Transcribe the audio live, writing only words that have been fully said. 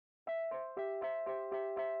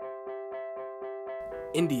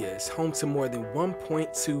India is home to more than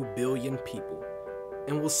 1.2 billion people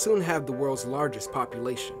and will soon have the world's largest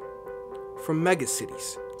population. From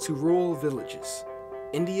megacities to rural villages,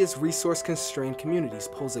 India's resource-constrained communities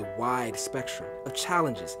pose a wide spectrum of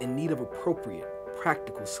challenges in need of appropriate,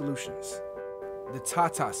 practical solutions. The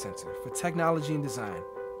Tata Center for Technology and Design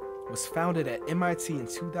was founded at MIT in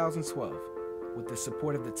 2012 with the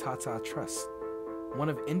support of the Tata Trust, one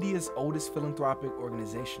of India's oldest philanthropic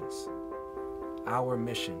organizations. Our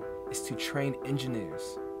mission is to train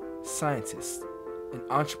engineers, scientists, and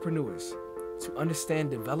entrepreneurs to understand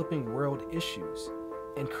developing world issues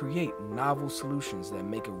and create novel solutions that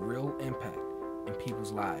make a real impact in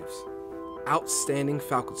people's lives. Outstanding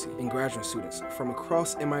faculty and graduate students from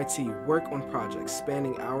across MIT work on projects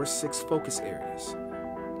spanning our 6 focus areas: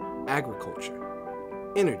 agriculture,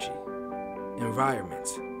 energy, environment,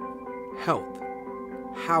 health,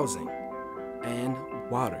 housing, and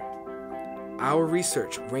water. Our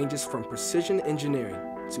research ranges from precision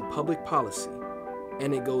engineering to public policy,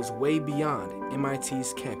 and it goes way beyond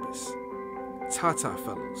MIT's campus. Tata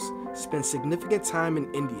Fellows spend significant time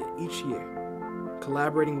in India each year,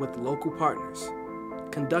 collaborating with local partners,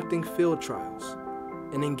 conducting field trials,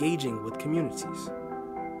 and engaging with communities.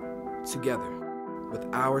 Together, with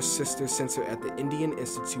our sister center at the Indian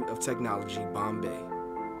Institute of Technology, Bombay,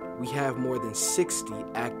 we have more than 60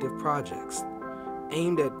 active projects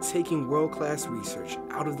aimed at taking world-class research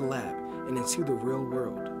out of the lab and into the real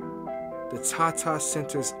world. The Tata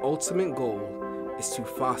Center's ultimate goal is to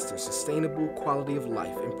foster sustainable quality of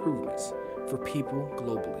life improvements for people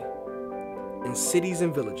globally. In cities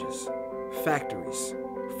and villages, factories,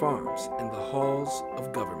 farms, and the halls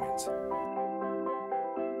of government,